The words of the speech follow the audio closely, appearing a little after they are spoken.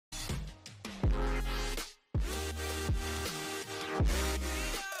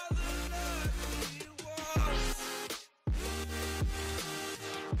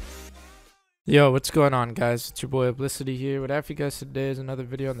Yo, what's going on, guys? It's your boy Oblicity here. What I have for you guys today is another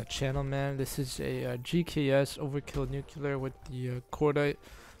video on the channel, man. This is a GKS Overkill Nuclear with the Cordite.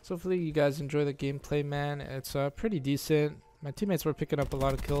 So hopefully you guys enjoy the gameplay, man. It's pretty decent. My teammates were picking up a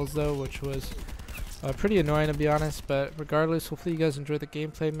lot of kills though, which was pretty annoying to be honest. But regardless, hopefully you guys enjoy the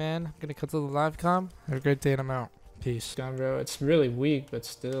gameplay, man. I'm gonna cut to the live com. Have a great day and I'm out. Peace. Gun, bro. It's really weak, but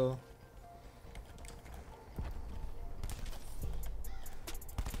still.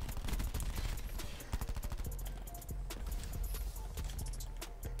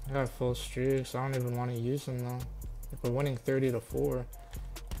 I got full streaks. I don't even want to use them though. If we're winning 30-4, I'm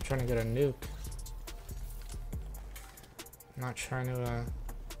trying to get a nuke. I'm not trying to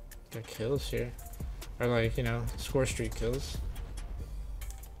get kills here, or like, you know, score streak kills.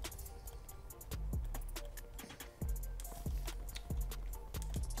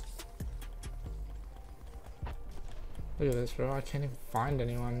 Look at this, bro. I can't even find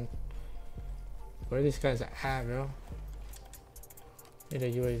anyone. Where are these guys at, bro? Need a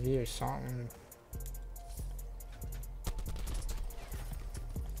UAV or something.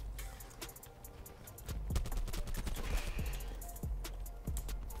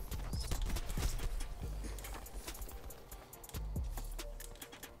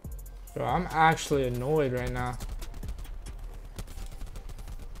 Bro, I'm actually annoyed right now.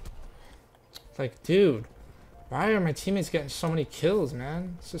 Like, dude, why are my teammates getting so many kills,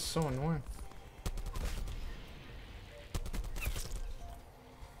 man? It's just so annoying.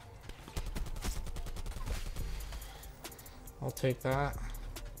 I'll take that.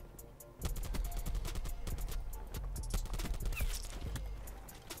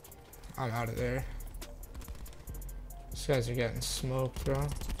 I'm out of there. These guys are getting smoked, bro.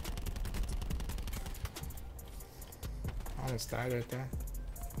 Almost died right there.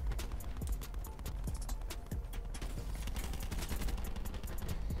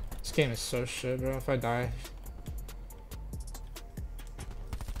 This game is so shit, bro. If I die,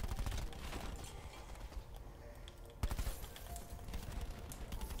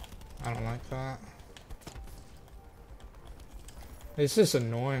 I don't like that. It's just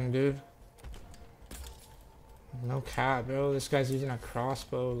annoying, dude. No cap, bro. This guy's using a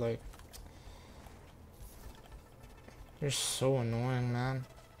crossbow. Like, you're so annoying, man.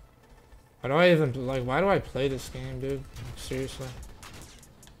 Why do I even, like, why do I play this game, dude? Like, seriously.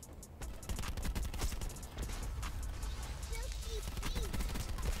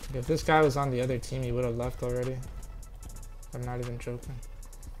 If this guy was on the other team, he would have left already. I'm not even joking.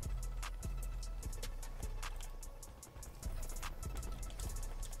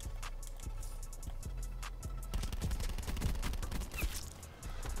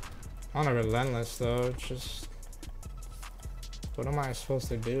 On a relentless though, it's just, what am I supposed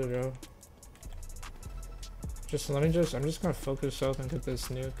to do, bro? I'm just gonna focus up and get this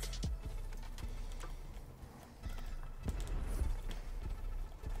nuke.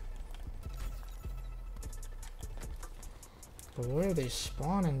 But where are they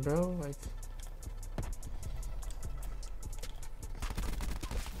spawning, bro? Like,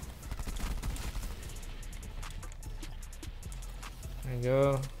 there you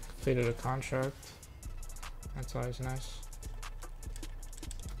go. Completed a contract. That's always nice.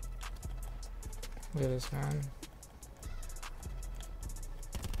 Look at this, man.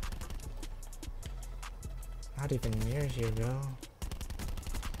 Not even near here, bro.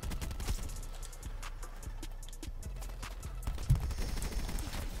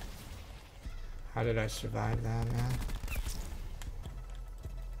 How did I survive that, man?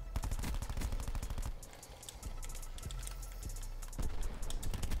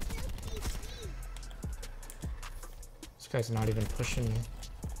 This guy's not even pushing me.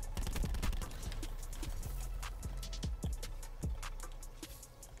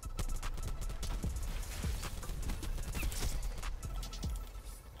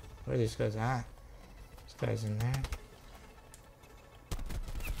 Where are these guys at? This guy's in there.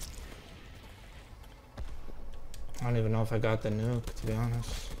 I don't even know if I got the nuke, to be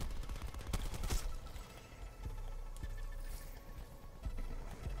honest.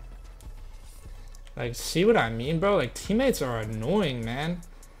 Like, see what I mean, bro? Like, teammates are annoying, man.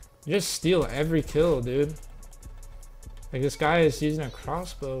 You just steal every kill, dude. Like, this guy is using a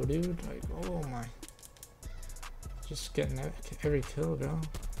crossbow, dude. Like, oh my. Just getting every kill, bro.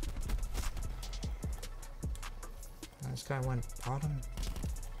 This guy went bottom.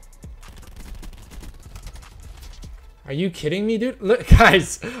 Are you kidding me, dude? Look,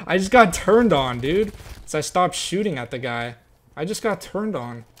 guys, I just got turned on, dude. So I stopped shooting at the guy. I just got turned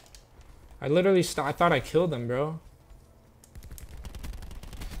on. I literally I thought I killed him, bro.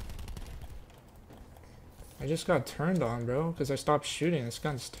 I just got turned on, bro, because I stopped shooting. This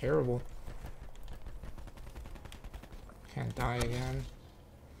gun's terrible. Can't die again.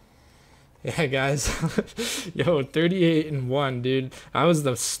 Yeah, guys. Yo, 38-1, dude. That was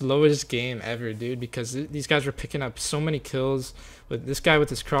the slowest game ever, dude, because these guys were picking up so many kills. With this guy with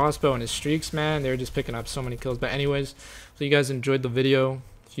his crossbow and his streaks, man, they were just picking up so many kills. But anyways, so you guys enjoyed the video.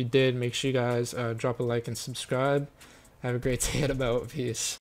 If you did, make sure you guys drop a like and subscribe. Have a great day at about.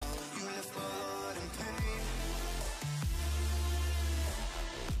 Peace.